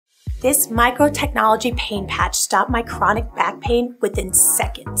This microtechnology pain patch stopped my chronic back pain within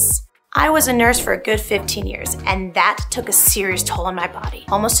seconds. I was a nurse for a good 15 years, and that took a serious toll on my body,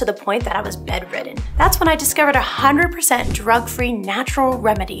 almost to the point that I was bedridden. That's when I discovered a 100% drug-free natural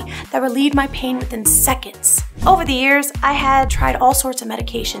remedy that relieved my pain within seconds. Over the years, I had tried all sorts of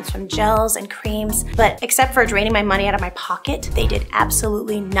medications from gels and creams, but except for draining my money out of my pocket, they did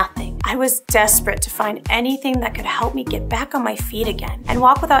absolutely nothing. I was desperate to find anything that could help me get back on my feet again and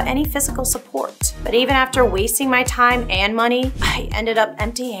walk without any physical support. But even after wasting my time and money, I ended up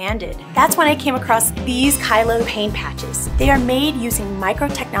empty-handed. That's when I came across these Kailo pain patches. They are made using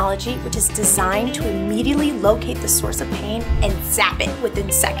microtechnology, which is designed to immediately locate the source of pain and zap it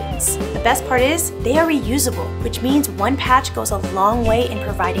within seconds. The best part is, they are reusable, which means one patch goes a long way in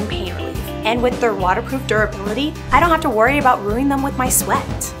providing pain relief. And with their waterproof durability, I don't have to worry about ruining them with my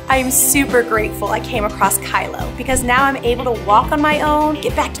sweat. I am super grateful I came across Kailo because now I'm able to walk on my own,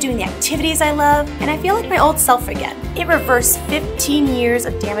 get back to doing the activities I love, and I feel like my old self again. It reversed 15 years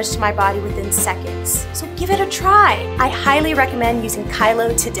of damage to my body within seconds. So give it a try. I highly recommend using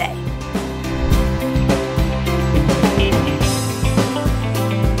Kailo today.